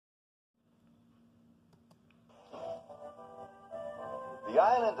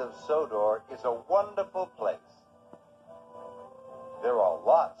island of Sodor is a wonderful place. There are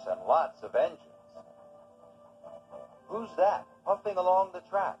lots and lots of engines. Who's that puffing along the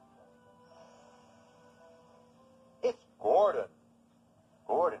track? It's Gordon.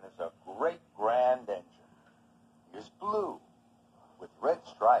 Gordon is a great grand engine. He is blue with red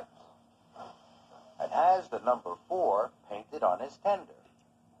stripes and has the number 4 painted on his tender.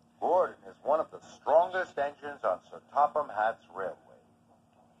 Gordon is one of the strongest engines on Sir Topham Hatt's railway.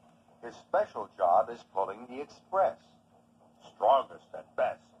 His special job is pulling the express. Strongest and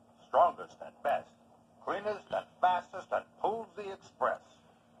best, strongest and best, cleanest and fastest and pulls the express.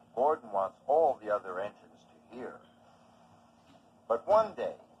 Gordon wants all the other engines to hear. But one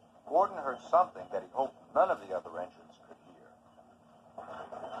day, Gordon heard something that he hoped none of the other engines could hear.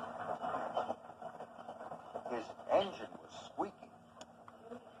 His engine was squeaking.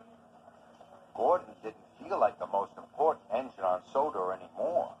 Gordon didn't feel like the most important engine on Sodor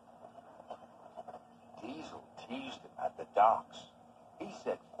anymore. Diesel teased him at the docks. He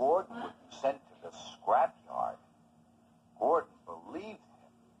said Gordon would be sent to the scrapyard. Gordon believed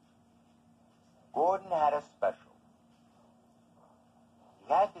him. Gordon had a special.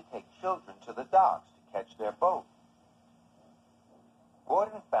 He had to take children to the docks to catch their boat.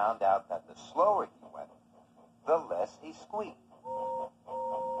 Gordon found out that the slower he went, the less he squeaked.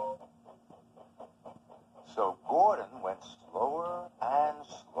 So Gordon went slower and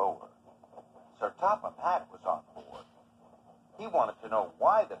slower. Sir Topham Hatt was on board. He wanted to know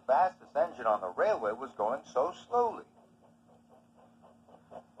why the fastest engine on the railway was going so slowly.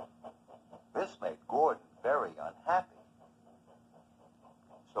 This made Gordon very unhappy.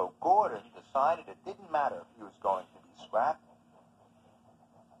 So Gordon decided it didn't matter if he was going to be scrapped.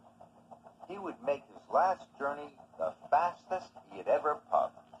 He would make his last journey the fastest he had ever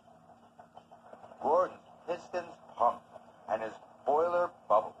puffed. Gordon's pistons pumped and his boiler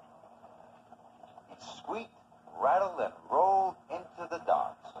bubbled. He squeaked, rattled, and rolled into the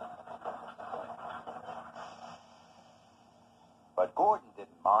docks. But Gordon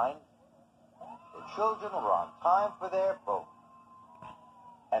didn't mind. The children were on time for their boat.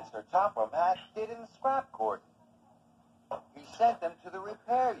 And Sir Topham Hatt didn't scrap Gordon. He sent them to the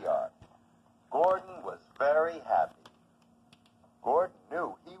repair yard. Gordon was very happy. Gordon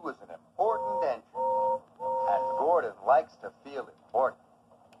knew he was an important engine, and Gordon likes to feel important.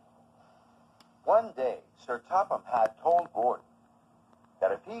 One day, Sir Topham Hatt told Gordon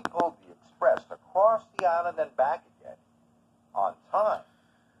that if he pulled the express across the island and back again, on time,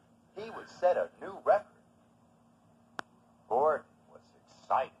 he would set a new record. Gordon was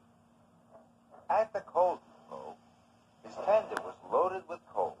excited. At the coal depot, his tender was loaded with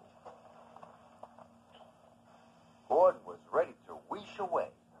coal. Gordon was ready to wheesh away.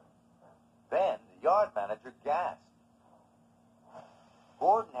 Then the yard manager gasped.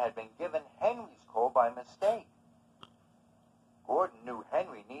 Gordon had been given Henry's coal by mistake. Gordon knew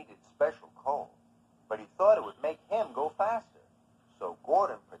Henry needed special coal, but he thought it would make him go faster. So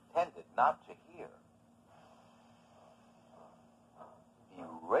Gordon pretended not to hear. He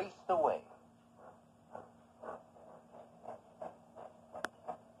raced away.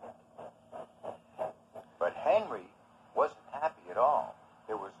 But Henry wasn't happy at all.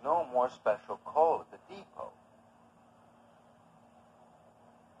 There was no more special coal at the depot.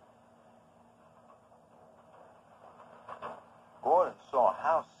 Gordon saw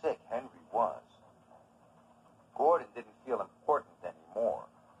how sick Henry was. Gordon didn't feel important anymore.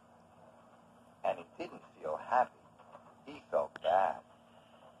 And he didn't feel happy. He felt bad.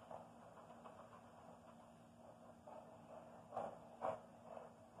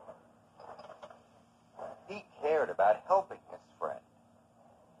 He cared about helping his friend.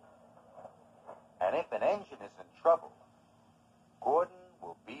 And if an engine is in trouble, Gordon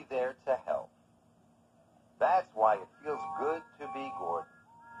will be there to help. That's why it feels good to be Gordon.